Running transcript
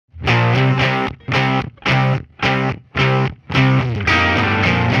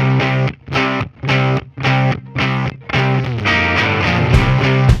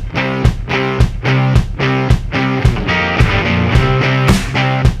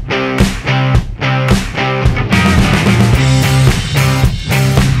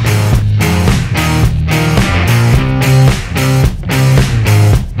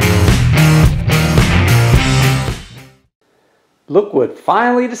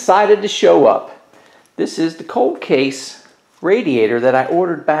finally decided to show up. This is the Cold Case Radiator that I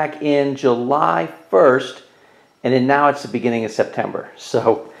ordered back in July 1st, and then now it's the beginning of September.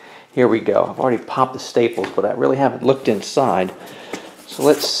 So here we go. I've already popped the staples, but I really haven't looked inside. So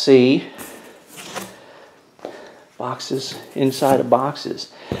let's see. Boxes inside of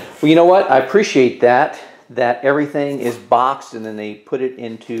boxes. Well, you know what? I appreciate that everything is boxed and then they put it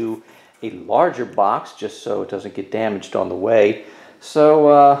into a larger box just so it doesn't get damaged on the way. So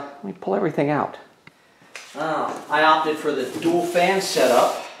let me pull everything out. I opted for the dual fan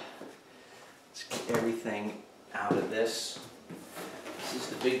setup. Let's get everything out of this. This is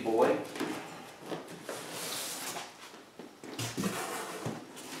the big boy.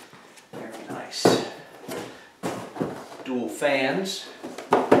 Very nice. Dual fans.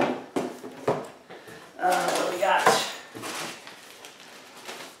 What do we got?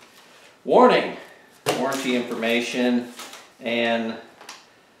 Warning, warranty information, and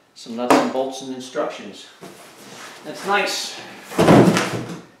some nuts and bolts and instructions. That's nice.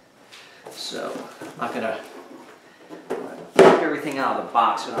 So, I'm not going to knock everything out of the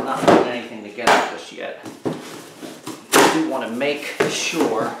box, but I'm not putting anything together just yet. I do want to make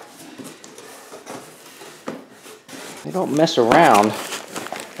sure they don't mess around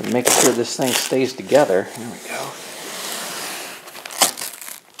and make sure this thing stays together. There we go.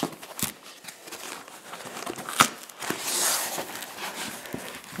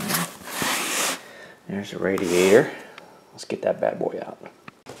 There's the radiator. Let's get that bad boy out.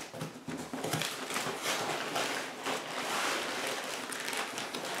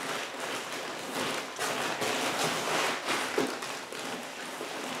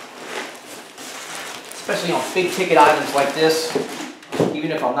 Especially on big ticket items like this,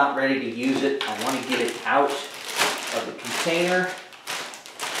 even if I'm not ready to use it, I want to get it out of the container.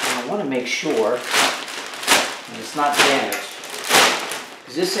 And I want to make sure that it's not damaged.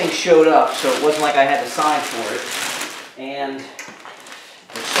 Because this thing showed up, so it wasn't like I had to sign for it. And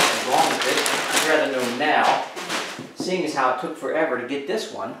there's something wrong with it. I'd rather know now. Seeing as how it took forever to get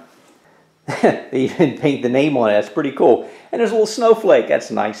this one. They even paint the name on it. That's pretty cool. And there's a little snowflake.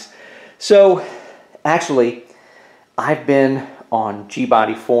 That's nice. So, actually, I've been on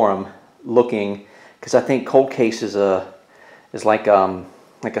G-Body forum looking, because I think Cold Case is like a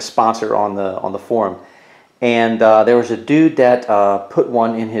sponsor on the forum. And there was a dude that put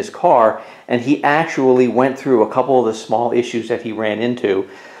one in his car, and he actually went through a couple of the small issues that he ran into.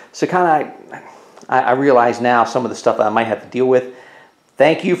 So kind of, I realize now some of the stuff that I might have to deal with.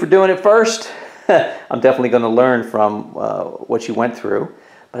 Thank you for doing it first. I'm definitely going to learn from what you went through.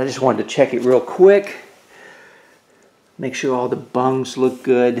 But I just wanted to check it real quick. Make sure all the bungs look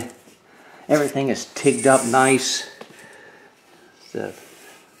good. Everything is tigged up nice. The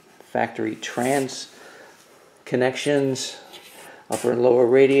factory trans connections, upper and lower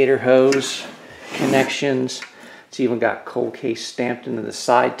radiator hose connections. It's even got Cold Case stamped into the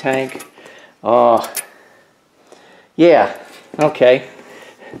side tank. Yeah, okay.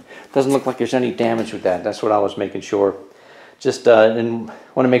 Doesn't look like there's any damage with that. That's what I was making sure. Just didn't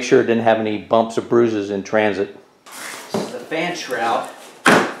want to make sure it didn't have any bumps or bruises in transit. This is the fan shroud,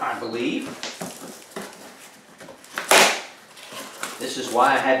 I believe. This is why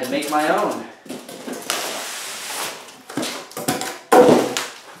I had to make my own.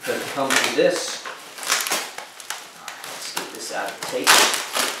 Because it comes with this. Let's get this out of the tape.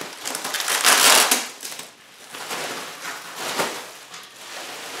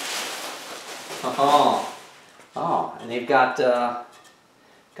 Oh, and they've got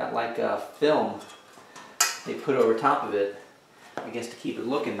like a film they put over top of it, I guess to keep it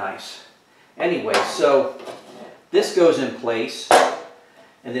looking nice. Anyway, so this goes in place,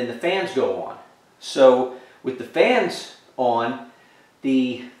 and then the fans go on. So with the fans on,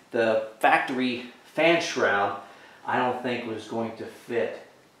 the factory fan shroud, I don't think was going to fit.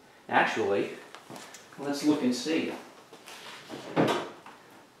 Actually, let's look and see.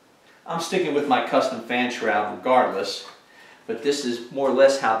 I'm sticking with my custom fan shroud regardless, but this is more or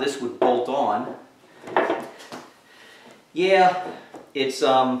less how this would bolt on. Yeah, it's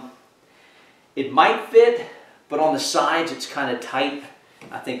it might fit, but on the sides it's kind of tight.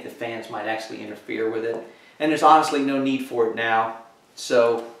 I think the fans might actually interfere with it, and there's honestly no need for it now,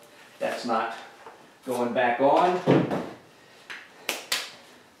 so that's not going back on.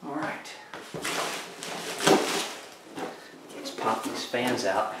 All right, let's pop these fans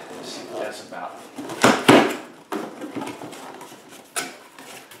out. Let's see what that's about.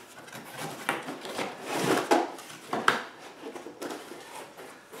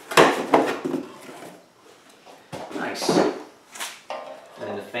 Nice.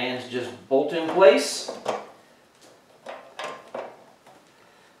 And the fans just bolt in place.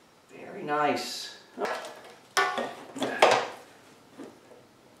 nice. It's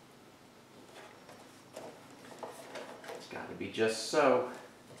got to be just so.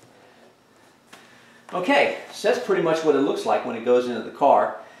 Okay, so that's pretty much what it looks like when it goes into the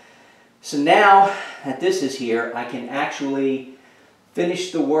car. So now that this is here, I can actually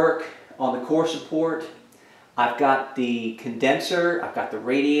finish the work on the core support. I've got the condenser, I've got the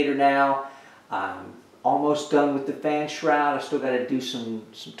radiator now. I'm almost done with the fan shroud. I still got to do some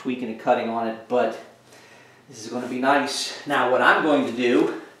tweaking and cutting on it, but this is going to be nice. Now what I'm going to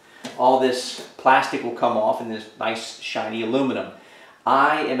do, all this plastic will come off in this nice shiny aluminum.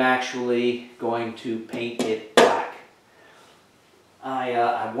 I am actually going to paint it black.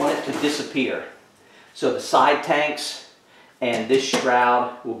 I want it to disappear. So the side tanks and this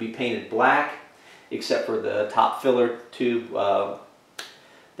shroud will be painted black, except for the top filler tube.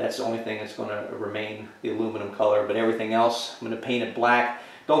 That's the only thing that's going to remain the aluminum color, but everything else I'm going to paint it black.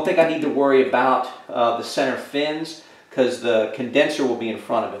 Don't think I need to worry about the center fins, because the condenser will be in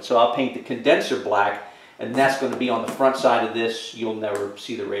front of it. So I'll paint the condenser black, and that's going to be on the front side of this. You'll never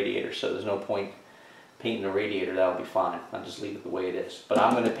see the radiator, so there's no point painting the radiator. That'll be fine. I'll just leave it the way it is. But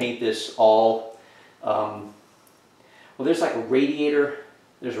I'm going to paint this all, well, there's like a radiator.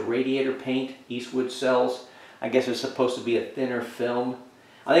 There's a radiator paint Eastwood sells. I guess it's supposed to be a thinner film.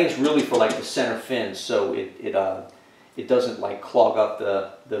 I think it's really for like the center fins, so it doesn't like clog up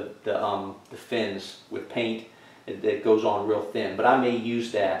the fins with paint. It goes on real thin. But I may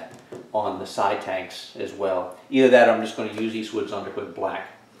use that on the side tanks as well. Either that, or I'm just going to use Eastwood's Underhood black.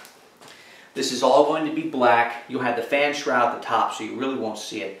 This is all going to be black. You'll have the fan shroud at the top, so you really won't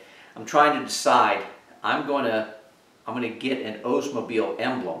see it. I'm trying to decide. I'm going to get an Oldsmobile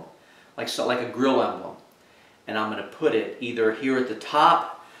emblem, like a grill emblem, and I'm going to put it either here at the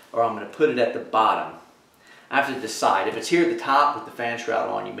top or I'm going to put it at the bottom. I have to decide. If it's here at the top with the fan shroud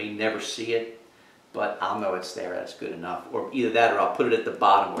on, you may never see it, but I'll know it's there. That's good enough. Or either that, or I'll put it at the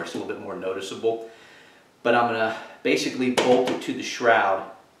bottom where it's a little bit more noticeable. But I'm going to basically bolt it to the shroud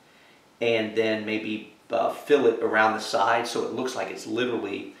and then maybe fill it around the side so it looks like it's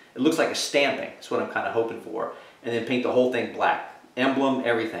literally, it looks like a stamping. That's what I'm kind of hoping for. And then paint the whole thing black. Emblem,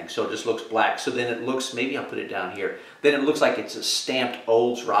 everything, so it just looks black. So then it looks, maybe I'll put it down here, then it looks like it's a stamped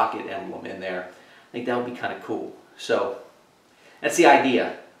Olds Rocket emblem in there. I think that would be kind of cool. So that's the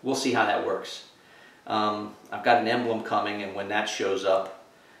idea. We'll see how that works. I've got an emblem coming, and when that shows up,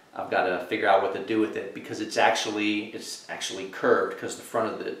 I've got to figure out what to do with it, because it's actually curved, because the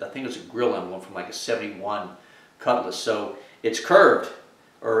front of the, I think it's a grill emblem from like a 71 Cutlass, so it's curved,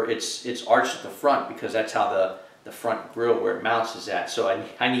 or it's arched at the front, because that's how the front grill where it mounts is at. So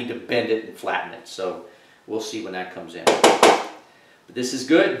I need to bend it and flatten it. So we'll see when that comes in. But this is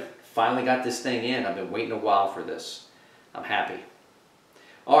good. Finally got this thing in. I've been waiting a while for this. I'm happy.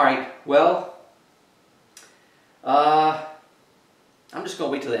 All right. Well, I'm just going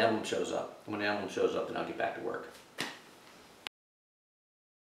to wait till the emblem shows up. When the emblem shows up, then I'll get back to work.